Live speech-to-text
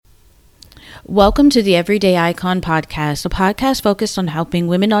Welcome to the Everyday Icon podcast, a podcast focused on helping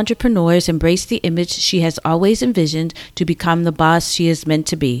women entrepreneurs embrace the image she has always envisioned to become the boss she is meant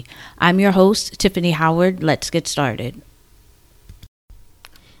to be. I'm your host, Tiffany Howard. Let's get started.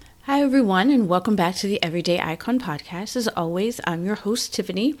 Hi, everyone, and welcome back to the Everyday Icon podcast. As always, I'm your host,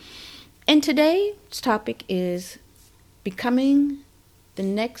 Tiffany, and today's topic is becoming the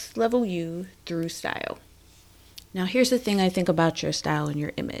next level you through style. Now, here's the thing I think about your style and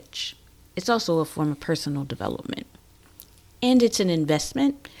your image. It's also a form of personal development, and it's an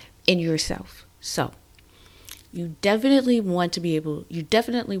investment in yourself. So you definitely want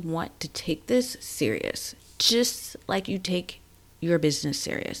to take this serious, just like you take your business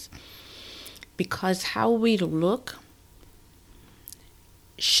serious, because how we look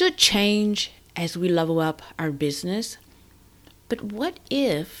should change as we level up our business. But what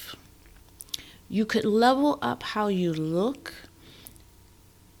if you could level up how you look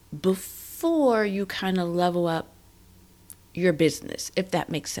before you kind of level up your business, if that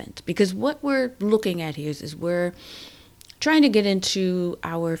makes sense? Because what we're looking at here is we're trying to get into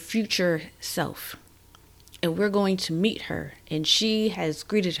our future self, and we're going to meet her, and she has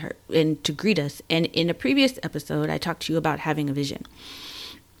greeted her and to greet us. And in a previous episode, I talked to you about having a vision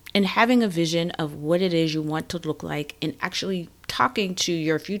and having a vision of what it is you want to look like, and actually talking to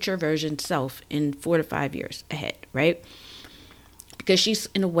your future version self in 4 to 5 years ahead, right? Because she's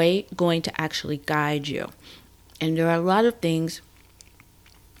in a way going to actually guide you. And there are a lot of things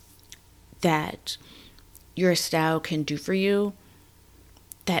that your style can do for you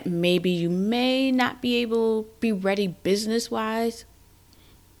that maybe you may not be ready business-wise,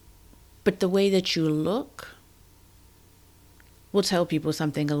 but the way that you look will tell people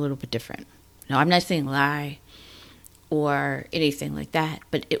something a little bit different. Now, I'm not saying lie or anything like that,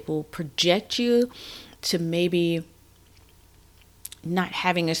 but it will project you to maybe not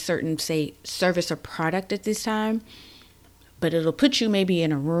having a certain, say, service or product at this time, but it'll put you maybe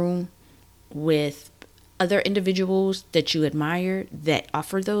in a room with other individuals that you admire that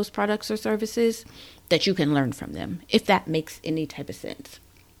offer those products or services that you can learn from them, if that makes any type of sense.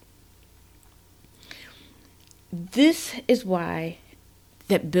 This is why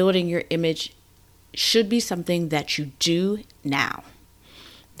that building your image should be something that you do now.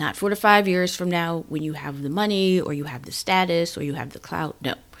 Not 4 to 5 years from now when you have the money or you have the status or you have the clout.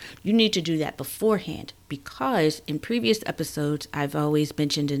 No, you need to do that beforehand, because in previous episodes, I've always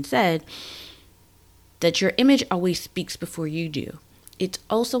mentioned and said that your image always speaks before you do. It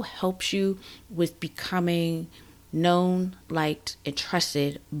also helps you with becoming known, liked, and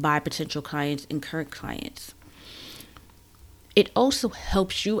trusted by potential clients and current clients. It also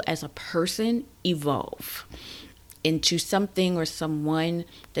helps you as a person evolve into something or someone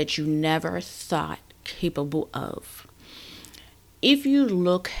that you never thought capable of. If you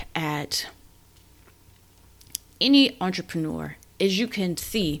look at any entrepreneur, as you can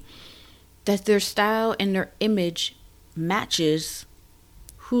see that their style and their image matches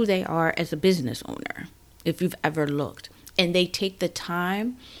who they are as a business owner, if you've ever looked, and they take the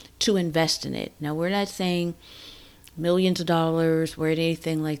time to invest in it. Now, we're not saying millions of dollars or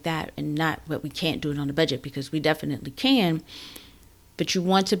anything like that, and not what we can't do it on a budget, because we definitely can. But you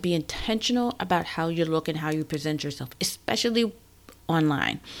want to be intentional about how you look and how you present yourself, especially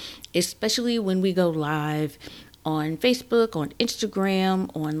online, especially when we go live on Facebook, on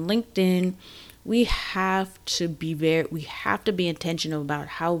Instagram, on LinkedIn. We have to be intentional about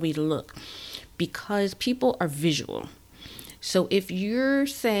how we look, because people are visual. So if you're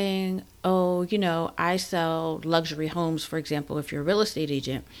saying, I sell luxury homes, for example, if you're a real estate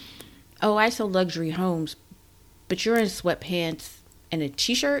agent, I sell luxury homes, but you're in sweatpants and a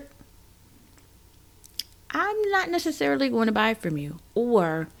t-shirt, I'm not necessarily going to buy from you.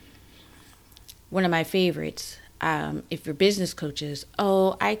 Or one of my favorites, if you're business coaches,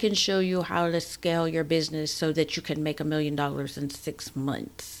 I can show you how to scale your business so that you can make $1 million in 6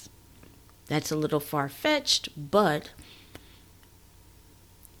 months. That's a little far-fetched, but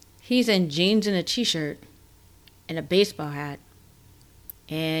he's in jeans and a t-shirt and a baseball hat,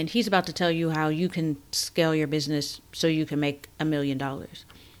 and he's about to tell you how you can scale your business so you can make $1 million. I'm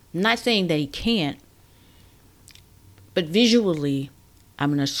not saying that he can't, but visually, I'm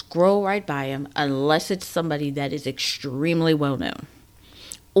going to scroll right by him unless it's somebody that is extremely well known,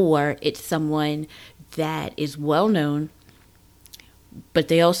 or it's someone that is well known, but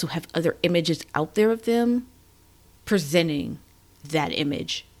they also have other images out there of them presenting that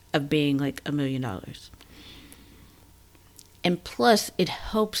image of being like $1 million. And plus,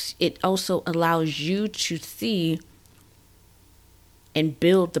 it also allows you to see and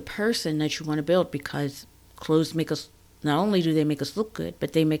build the person that you want to build, because clothes make us, not only do they make us look good,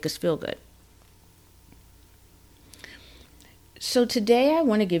 but they make us feel good. So today I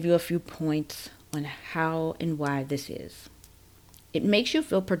want to give you a few points on how and why this is. It makes you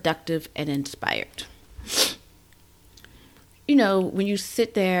feel productive and inspired. You know, when you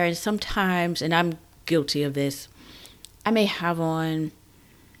sit there and sometimes, and I'm guilty of this, I may have on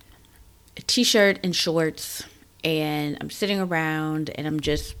a t-shirt and shorts and I'm sitting around and I'm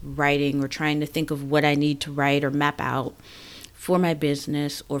just writing or trying to think of what I need to write or map out for my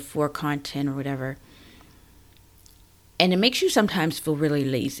business or for content or whatever. And it makes you sometimes feel really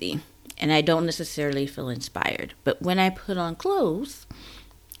lazy. And I don't necessarily feel inspired. But when I put on clothes,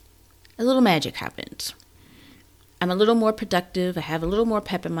 a little magic happens. I'm a little more productive. I have a little more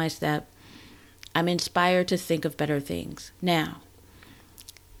pep in my step. I'm inspired to think of better things. Now,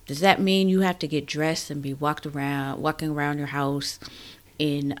 does that mean you have to get dressed and be walking around your house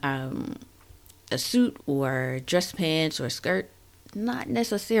in a suit or dress pants or a skirt? Not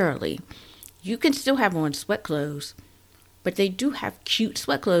necessarily. You can still have on sweat clothes, but they do have cute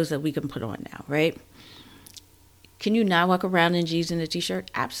sweat clothes that we can put on now, right? Can you not walk around in jeans and a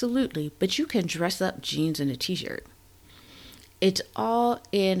t-shirt? Absolutely, but you can dress up jeans and a t-shirt. It's all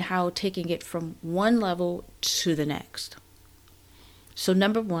in how taking it from one level to the next. So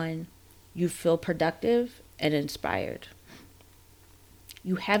number one, you feel productive and inspired.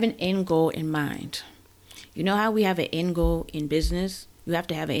 You have an end goal in mind. You know how we have an end goal in business? You have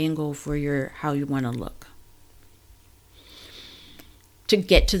to have an end goal for how you want to look. To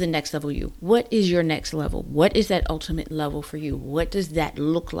get to the next level you. What is your next level? What is that ultimate level for you? What does that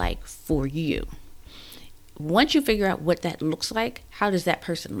look like for you? Once you figure out what that looks like, how does that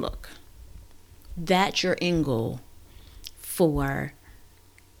person look? That's your end goal for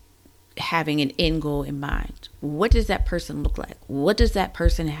having an end goal in mind. What does that person look like? What does that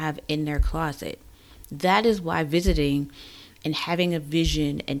person have in their closet? That is why visiting and having a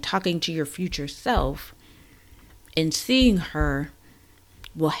vision and talking to your future self and seeing her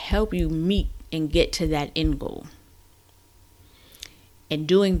will help you meet and get to that end goal. And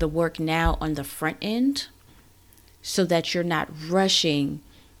doing the work now on the front end so that you're not rushing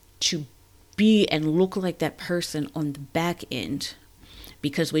to be and look like that person on the back end.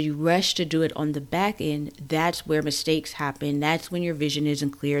 Because when you rush to do it on the back end, that's where mistakes happen. That's when your vision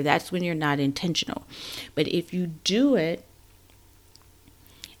isn't clear. That's when you're not intentional. But if you do it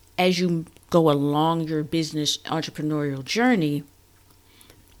as you go along your business entrepreneurial journey,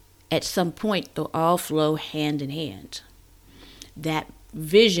 at some point, they'll all flow hand in hand. That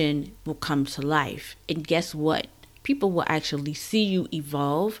vision will come to life. And guess what? People will actually see you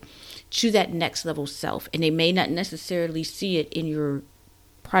evolve to that next level self. And they may not necessarily see it in your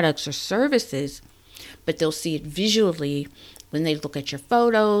products or services, but they'll see it visually when they look at your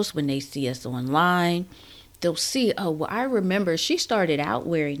photos, when they see us online. They'll see, oh, well, I remember she started out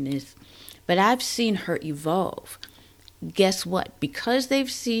wearing this, but I've seen her evolve. Guess what? Because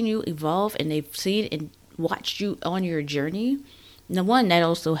they've seen you evolve and they've seen and watched you on your journey, number one, that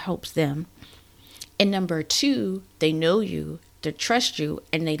also helps them. And number two, they know you, they trust you,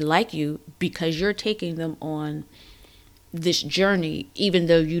 and they like you because you're taking them on this journey, even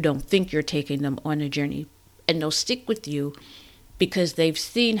though you don't think you're taking them on a journey. And they'll stick with you because they've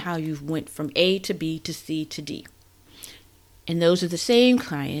seen how you went from A to B to C to D. And those are the same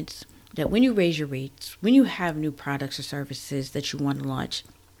clients that when you raise your rates, when you have new products or services that you want to launch,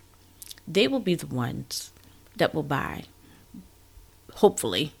 they will be the ones that will buy,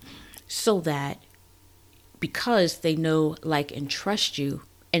 hopefully, so that because they know, like, and trust you,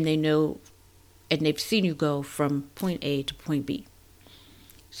 and they know, and they've seen you go from point A to point B.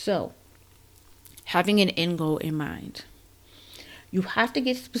 So, having an end goal in mind, you have to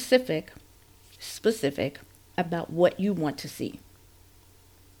get specific about what you want to see.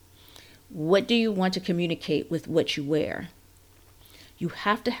 What do you want to communicate with what you wear? You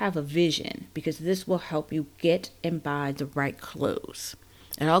have to have a vision because this will help you get and buy the right clothes.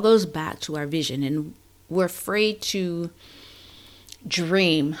 It all goes back to our vision, and we're afraid to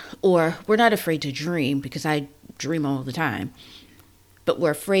dream, or we're not afraid to dream because I dream all the time, but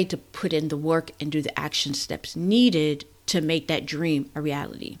we're afraid to put in the work and do the action steps needed to make that dream a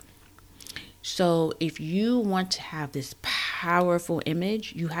reality. So if you want to have this powerful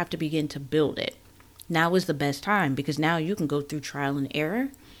image, you have to begin to build it. Now is the best time because now you can go through trial and error,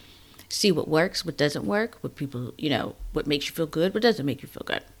 see what works, what doesn't work, what people, what makes you feel good, what doesn't make you feel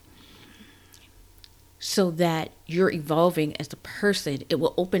good. So that you're evolving as a person, it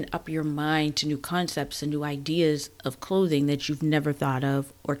will open up your mind to new concepts and new ideas of clothing that you've never thought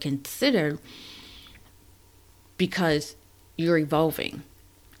of or considered because you're evolving.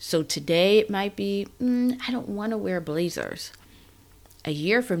 So today it might be, I don't want to wear blazers. A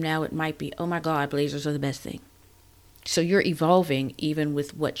year from now it might be, oh my God, blazers are the best thing. So you're evolving even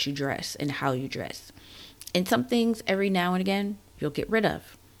with what you dress and how you dress. And some things every now and again you'll get rid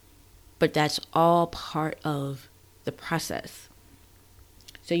of. But that's all part of the process.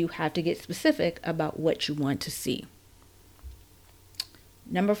 So you have to get specific about what you want to see.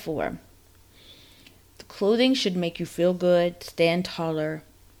 Number 4, the clothing should make you feel good, stand taller,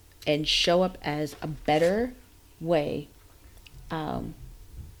 and show up as a better way.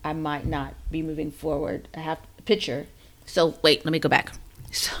 I might not be moving forward. I have a picture. So wait, let me go back.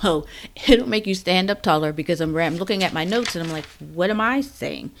 So it'll make you stand up taller because I'm looking at my notes and I'm like, what am I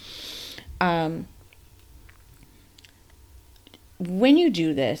saying? When you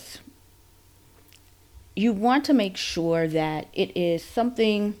do this, you want to make sure that it is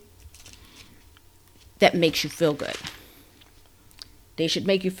something that makes you feel good. They should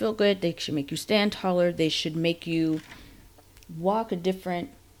make you feel good. They should make you stand taller. They should make you walk a different,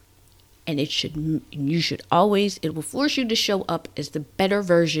 and it will force you to show up as the better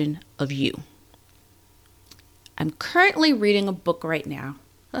version of you. I'm currently reading a book right now,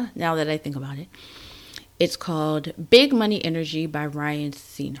 now that I think about it. It's called Big Money Energy by Ryan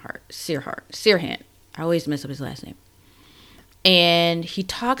Serhant. I always mess up his last name. And he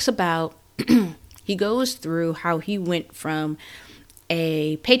talks about, he goes through how he went from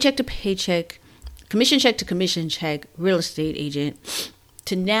a paycheck to paycheck, commission check to commission check real estate agent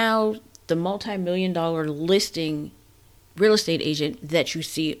to now the multi-million-dollar listing real estate agent that you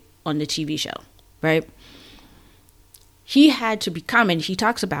see on the TV show, right? He had to become, and he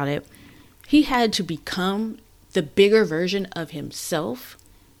talks about it, he had to become the bigger version of himself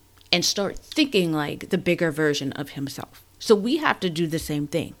and start thinking like the bigger version of himself. So we have to do the same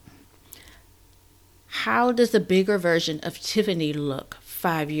thing. How does the bigger version of Tiffany look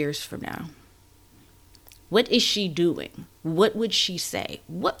 5 years from now? What is she doing? What would she say?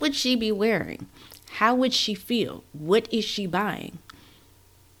 What would she be wearing? How would she feel? What is she buying?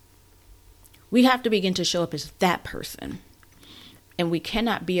 We have to begin to show up as that person. And we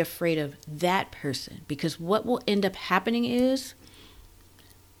cannot be afraid of that person, because what will end up happening is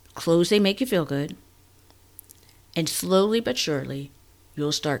clothes, they make you feel good. And slowly but surely,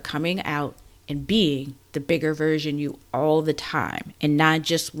 you'll start coming out and being the bigger version you all the time, and not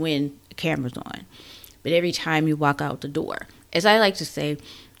just when the camera's on, but every time you walk out the door. As I like to say,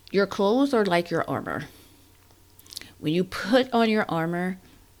 your clothes are like your armor. When you put on your armor,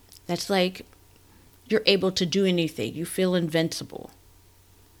 that's like you're able to do anything. You feel invincible.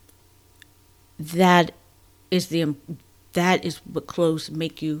 That is what clothes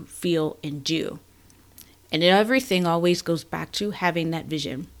make you feel and do. And everything always goes back to having that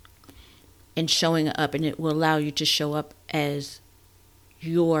vision and showing up, and it will allow you to show up as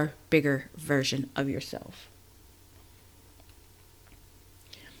your bigger version of yourself.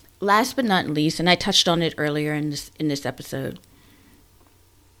 Last but not least, and I touched on it earlier in this episode,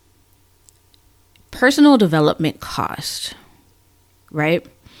 personal development cost, right?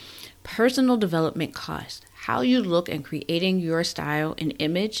 Personal development cost. How you look and creating your style and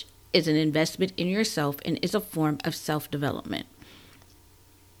image is an investment in yourself and is a form of self-development.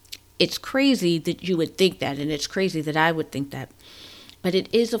 It's crazy that you would think that, and it's crazy that I would think that, but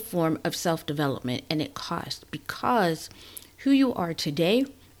it is a form of self-development, and it costs, because who you are today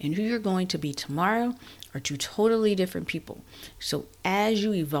and who you're going to be tomorrow are two totally different people. So as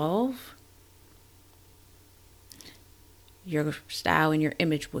you evolve, your style and your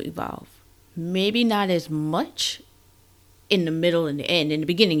image will evolve. Maybe not as much in the middle and the end. In the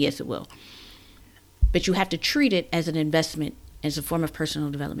beginning, yes, it will. But you have to treat it as an investment, as a form of personal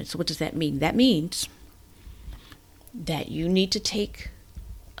development. So what does that mean? That means that you need to take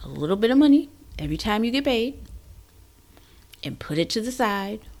a little bit of money every time you get paid and put it to the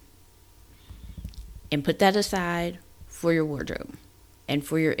side, and put that aside for your wardrobe and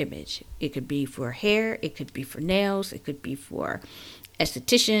for your image. It could be for hair, it could be for nails, it could be for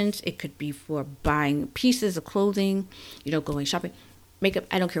estheticians, it could be for buying pieces of clothing, going shopping, makeup,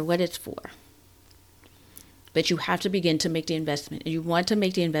 I don't care what it's for. But you have to begin to make the investment, and you want to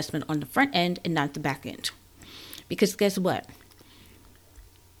make the investment on the front end and not the back end. Because guess what?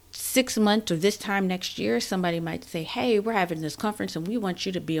 6 months or this time next year, somebody might say, hey, we're having this conference and we want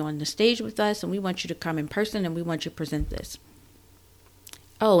you to be on the stage with us, and we want you to come in person, and we want you to present this.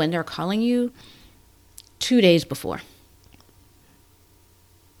 Oh, and they're calling you 2 days before.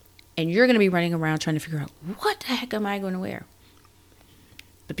 And you're going to be running around trying to figure out, what the heck am I going to wear?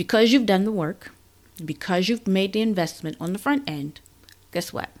 But because you've done the work, because you've made the investment on the front end,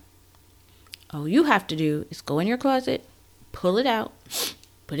 guess what? All you have to do is go in your closet, pull it out,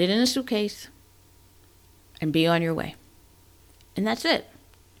 put it in a suitcase, and be on your way. And that's it.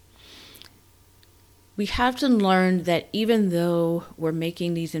 we have to learn that even though we're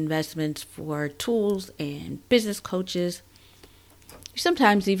making these investments for tools and business coaches, you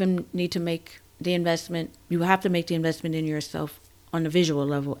sometimes even need to make the investment, you have to make the investment in yourself on a visual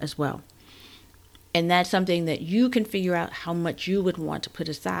level as well. And that's something that you can figure out how much you would want to put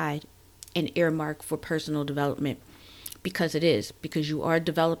aside and earmark for personal development, because you are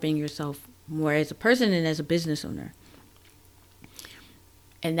developing yourself more as a person and as a business owner.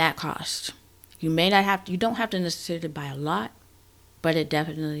 And that costs. You don't have to necessarily buy a lot, but it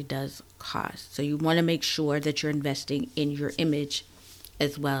definitely does cost. So you want to make sure that you're investing in your image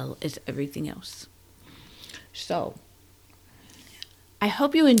as well as everything else. So I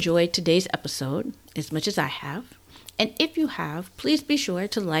hope you enjoyed today's episode as much as I have. And if you have, please be sure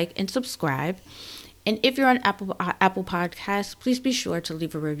to like and subscribe. And if you're on Apple Podcasts, please be sure to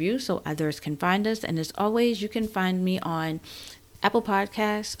leave a review so others can find us. And as always, you can find me on Apple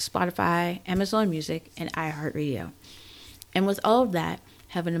Podcasts, Spotify, Amazon Music, and iHeartRadio. And with all of that,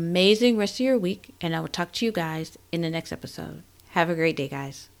 have an amazing rest of your week, and I will talk to you guys in the next episode. Have a great day,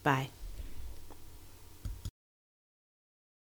 guys. Bye.